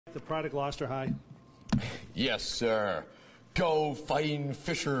The pride of Gloucester High. Yes, sir. Go fighting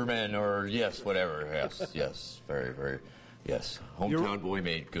fishermen, or yes, whatever. Yes, yes, very, yes. Hometown boy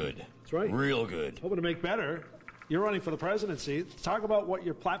made good. That's right. Real good. Hoping to make better. You're running for the presidency. Talk about what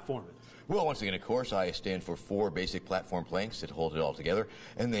your platform is. Well, once again, of course, I stand for 4 basic platform planks that hold it all together,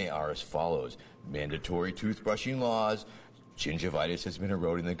 and they are as follows. Mandatory toothbrushing laws. Gingivitis has been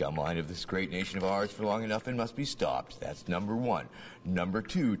eroding the gum line of this great nation of ours for long enough and must be stopped. That's number 1. Number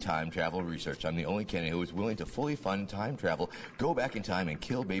 2, time travel research. I'm the only candidate who is willing to fully fund time travel, go back in time, and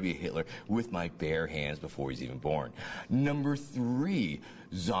kill baby Hitler with my bare hands before he's even born. Number 3,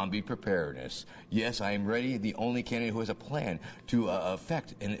 zombie preparedness. Yes, I am ready, the only candidate who has a plan to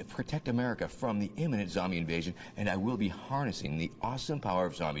affect and protect America from the imminent zombie invasion, and I will be harnessing the awesome power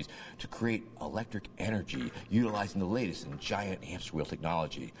of zombies to create electric energy, utilizing the latest in giant hamster wheel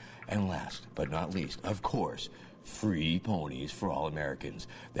technology. And last but not least, of course, free ponies for all Americans.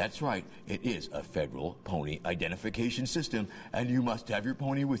 That's right, it is a federal pony identification system, and you must have your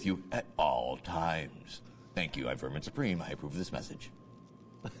pony with you at all times. Thank you, I'm Vermin Supreme. I approve of this message.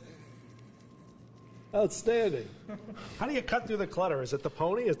 Outstanding. How do you cut through the clutter? Is it the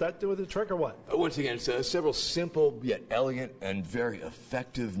pony? Is that doing the trick or what? Once again, it's several simple yet elegant and very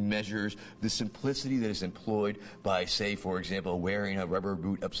effective measures. The simplicity that is employed by, say, for example, wearing a rubber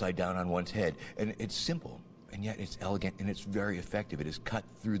boot upside down on one's head. And it's simple, and yet it's elegant, and it's very effective. It has cut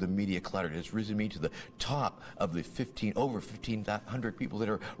through the media clutter. It has risen me to the top of the over 1,500 people that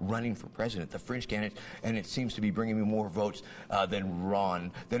are running for president, the fringe candidates, and it seems to be bringing me more votes than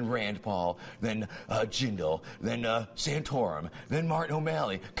Rand Paul, than Jindal, than Santorum, than Martin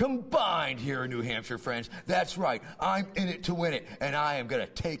O'Malley, combined here in New Hampshire, friends. That's right. I'm in it to win it, and I am going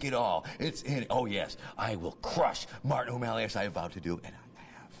to take it all. It's in it. Oh, yes. I will crush Martin O'Malley as I vowed to do, and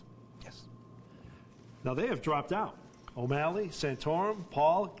now, they have dropped out. O'Malley, Santorum,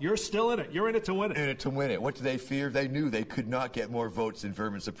 Paul, you're still in it. You're in it to win it. In it to win it. What did they fear? They knew they could not get more votes than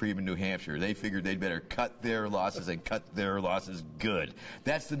Vermin Supreme in New Hampshire. They figured they'd better cut their losses and cut their losses good.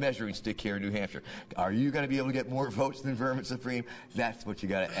 That's the measuring stick here in New Hampshire. Are you going to be able to get more votes than Vermin Supreme? That's what you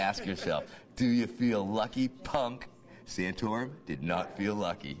got to ask yourself. Do you feel lucky, punk? Santorum did not feel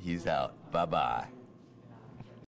lucky. He's out. Bye-bye.